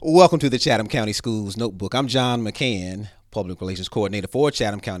Welcome to the Chatham County Schools Notebook. I'm John McCann, Public Relations Coordinator for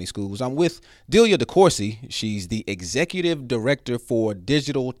Chatham County Schools. I'm with Delia DeCourcy. She's the Executive Director for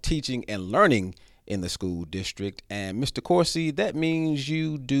Digital Teaching and Learning in the school district. And Mr. Coursey, that means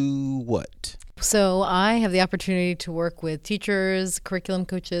you do what? So I have the opportunity to work with teachers, curriculum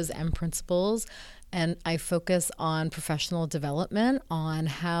coaches, and principals. And I focus on professional development, on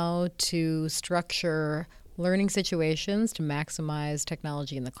how to structure learning situations to maximize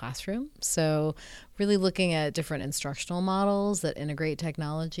technology in the classroom. So really looking at different instructional models that integrate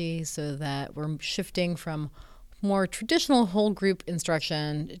technology so that we're shifting from more traditional whole group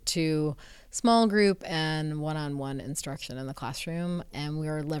instruction to small group and one-on-one instruction in the classroom. And we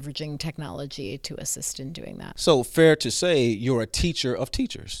are leveraging technology to assist in doing that. So fair to say you're a teacher of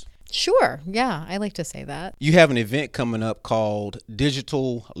teachers. Sure. Yeah, I like to say that. You have an event coming up called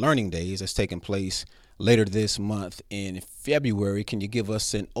Digital Learning Days that's taking place later this month in February. Can you give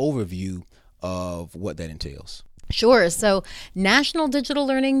us an overview of what that entails? Sure. So National Digital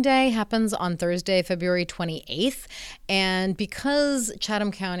Learning Day happens on Thursday, February 28th. And because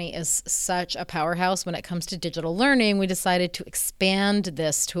Chatham County is such a powerhouse when it comes to digital learning, we decided to expand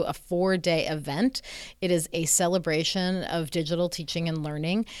this to a 4-day event. It is a celebration of digital teaching and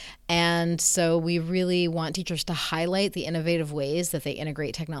learning. And so we really want teachers to highlight the innovative ways that they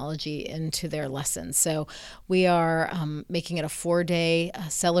integrate technology into their lessons. So we are making it a 4-day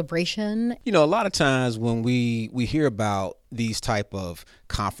celebration. You know, a lot of times when we hear about these type of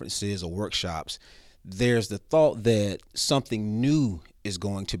conferences or workshops, there's the thought that something new is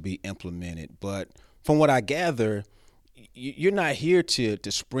going to be implemented. But from what I gather, you're not here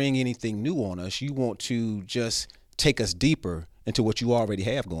to spring anything new on us. You want to just take us deeper into what you already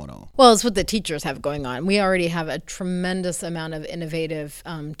have going on. Well, it's what the teachers have going on. We already have a tremendous amount of innovative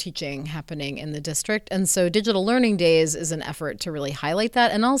teaching happening in the district. And so Digital Learning Days is an effort to really highlight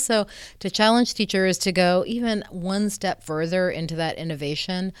that and also to challenge teachers to go even one step further into that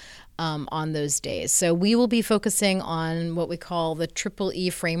innovation on those days. So we will be focusing on what we call the Triple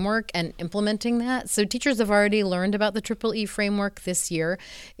E framework and implementing that. So teachers have already learned about the Triple E framework this year.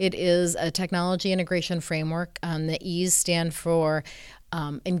 It is a technology integration framework. The E's stand for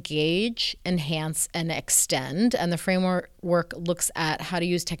engage, enhance, and extend. And the framework looks at how to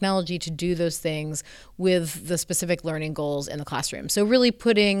use technology to do those things with the specific learning goals in the classroom. So really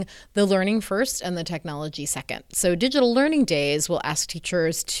putting the learning first and the technology second. So Digital Learning Days will ask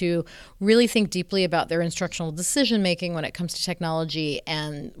teachers to really think deeply about their instructional decision making when it comes to technology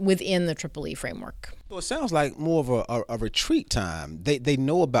and within the Triple E framework. So it sounds like more of a retreat time. They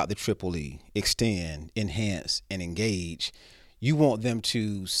know about the Triple E, extend, enhance, and engage. You want them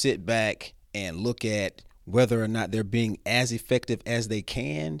to sit back and look at whether or not they're being as effective as they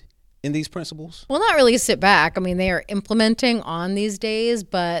can in these principles? Well, not really sit back. I mean, they are implementing on these days,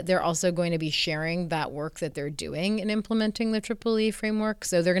 but they're also going to be sharing that work that they're doing in implementing the Triple E framework.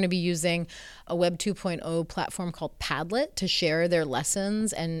 So they're going to be using a Web 2.0 platform called Padlet to share their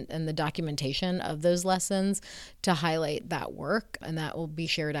lessons and the documentation of those lessons to highlight that work. And that will be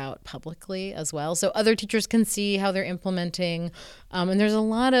shared out publicly as well. So other teachers can see how they're implementing. And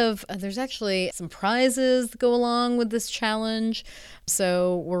there's actually some prizes that go along with this challenge.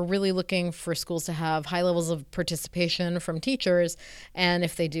 So we're really looking for schools to have high levels of participation from teachers, and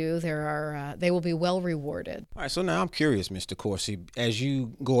if they do, they will be well rewarded. All right, so now I'm curious, Mr. Coursey, as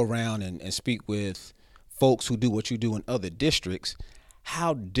you go around and speak with folks who do what you do in other districts,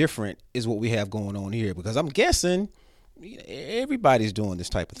 how different is what we have going on here? Because I'm guessing everybody's doing this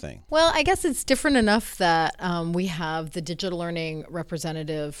type of thing. Well, I guess it's different enough that we have the digital learning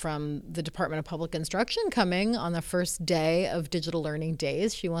representative from the Department of Public Instruction coming on the first day of Digital Learning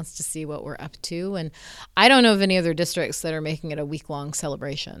Days. She wants to see what we're up to. And I don't know of any other districts that are making it a week-long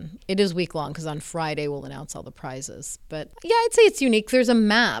celebration. It is week-long because on Friday we'll announce all the prizes. But yeah, I'd say it's unique. There's a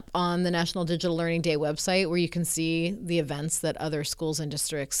map on the National Digital Learning Day website where you can see the events that other schools and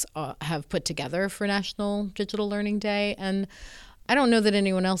districts have put together for National Digital Learning Day. And I don't know that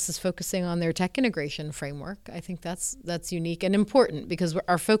anyone else is focusing on their tech integration framework. I think that's unique and important because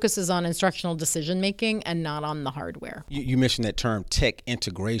our focus is on instructional decision making and not on the hardware. You mentioned that term tech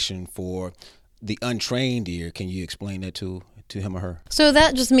integration for the untrained ear. Can you explain that to him or her? So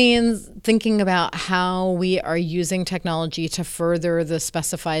that just means thinking about how we are using technology to further the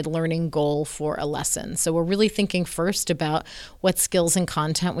specified learning goal for a lesson. So we're really thinking first about what skills and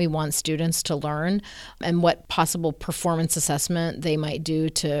content we want students to learn and what possible performance assessment they might do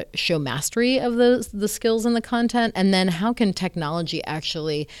to show mastery of the skills and the content. And then how can technology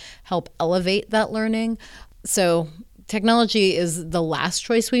actually help elevate that learning? So technology is the last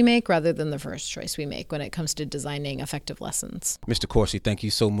choice we make rather than the first choice we make when it comes to designing effective lessons. Mr. Coursey, thank you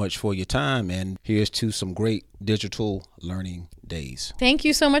so much for your time, and here's to some great digital learning days. Thank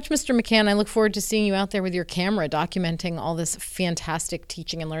you so much, Mr. McCann. I look forward to seeing you out there with your camera documenting all this fantastic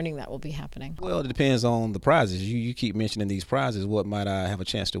teaching and learning that will be happening. Well, it depends on the prizes. You keep mentioning these prizes. What might I have a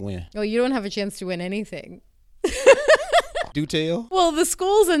chance to win? Oh, you don't have a chance to win anything. Do tell. Well, the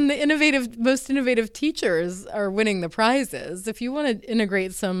schools and the most innovative teachers are winning the prizes. If you want to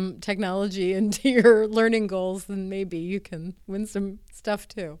integrate some technology into your learning goals, then maybe you can win some stuff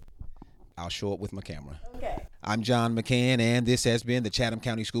too. I'll show up with my camera. Okay. I'm John McCann, and this has been the Chatham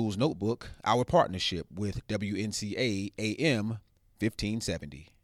County Schools Notebook, our partnership with WNCA AM 1570.